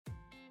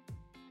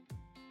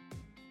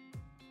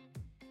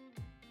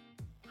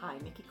Hi,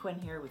 Mickey Quinn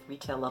here with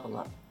Retail Level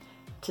Up.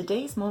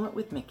 Today's moment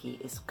with Mickey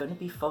is going to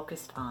be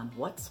focused on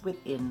what's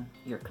within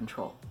your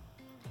control.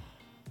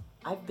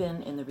 I've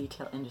been in the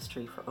retail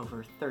industry for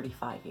over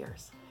 35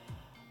 years,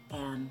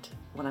 and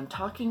when I'm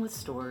talking with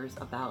stores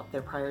about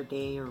their prior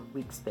day or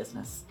week's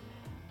business,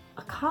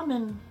 a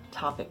common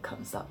topic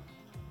comes up: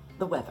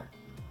 the weather.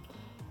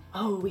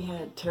 Oh, we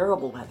had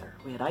terrible weather.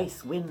 We had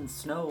ice, wind,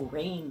 snow,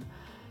 rain.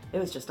 It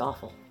was just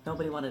awful.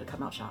 Nobody wanted to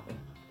come out shopping.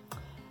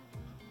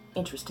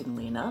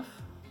 Interestingly enough,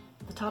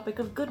 the topic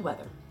of good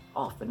weather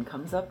often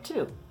comes up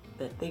too,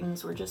 that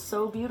things were just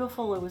so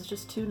beautiful, it was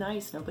just too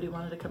nice, nobody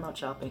wanted to come out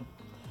shopping.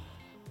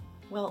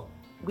 Well,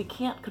 we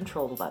can't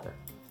control the weather,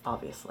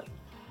 obviously,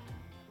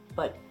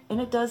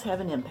 and it does have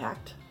an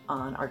impact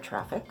on our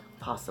traffic,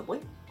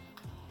 possibly,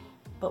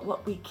 but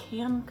what we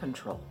can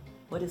control,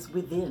 what is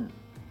within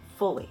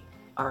fully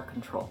our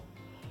control,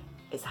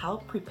 is how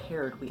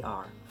prepared we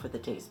are for the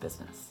day's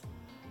business.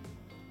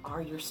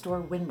 Are your store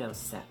windows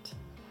set?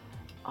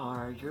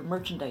 Are your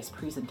merchandise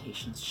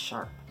presentations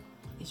sharp?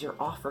 Is your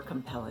offer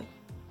compelling?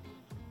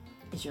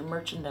 Is your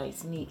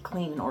merchandise neat,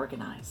 clean, and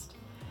organized?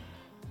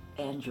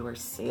 And your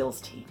sales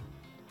team,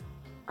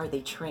 are they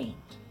trained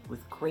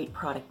with great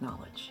product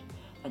knowledge?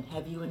 And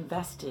have you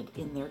invested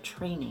in their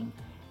training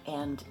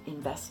and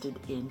invested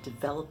in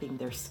developing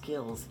their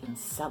skills in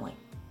selling?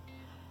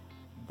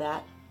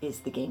 That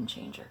is the game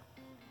changer.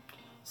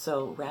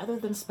 So rather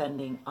than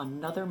spending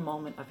another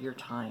moment of your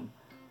time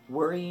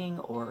worrying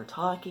or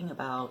talking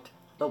about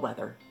the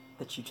weather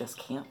that you just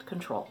can't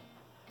control,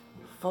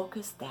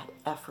 focus that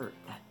effort,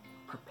 that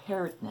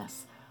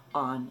preparedness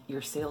on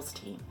your sales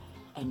team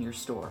and your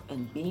store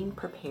and being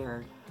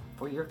prepared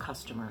for your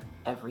customer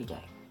every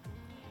day.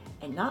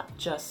 And not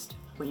just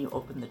when you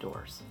open the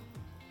doors,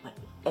 but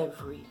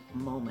every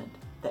moment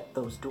that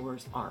those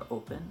doors are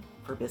open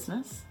for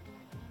business,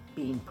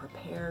 being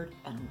prepared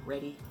and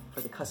ready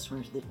for the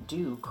customers that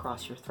do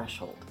cross your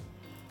threshold.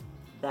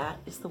 That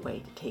is the way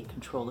to take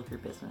control of your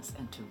business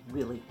and to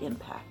really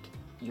impact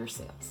your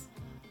sales.